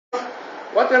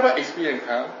whatever experience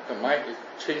comes, the mind is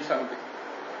change something,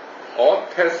 or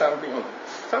tell something, or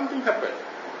something happens.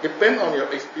 Depend on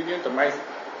your experience, the mind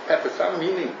has some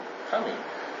meaning coming.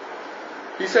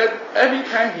 He said every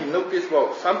time he noticed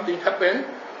something happened,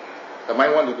 the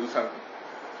mind want to do something.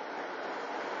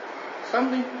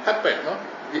 Something happened, no?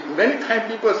 Many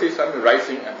times people say something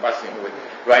rising and passing away,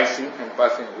 rising and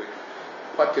passing away.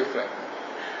 What different?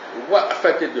 What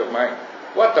affected your mind?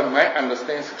 What the mind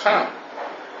understands calm.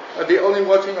 They only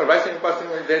watching a rising and passing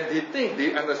away, then they think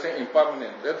they understand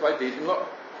impermanent. That's why they do not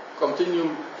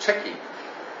continue checking.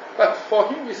 But for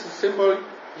him, it's simple.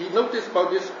 He noticed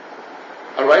about this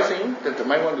arising, that the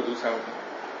mind want to do something.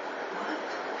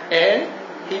 And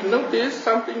he noticed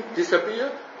something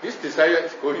disappear, this desire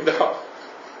is going down.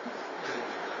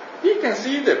 He can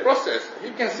see the process.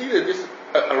 He can see that this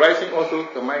arising also,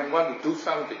 the mind want to do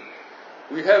something.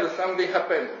 We have something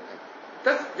happen.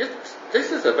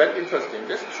 This is a very interesting,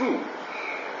 that's true.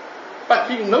 But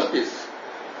he noticed,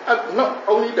 not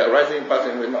only the arising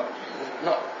passing will not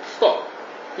stop.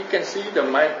 He can see the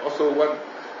mind also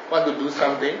want to do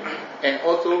something, and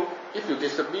also if you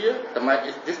disappear, the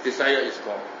mind this desire is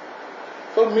gone.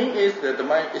 So mean is that the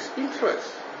mind is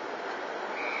interest.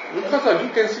 Because you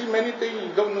can see many things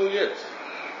you don't know yet.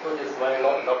 So this mind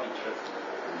not interest.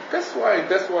 That's why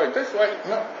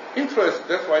not interest.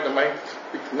 That's why the mind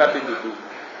has nothing to do.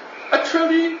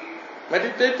 Actually,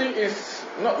 meditating is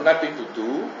not nothing to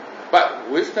do, but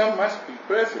wisdom must be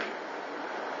present.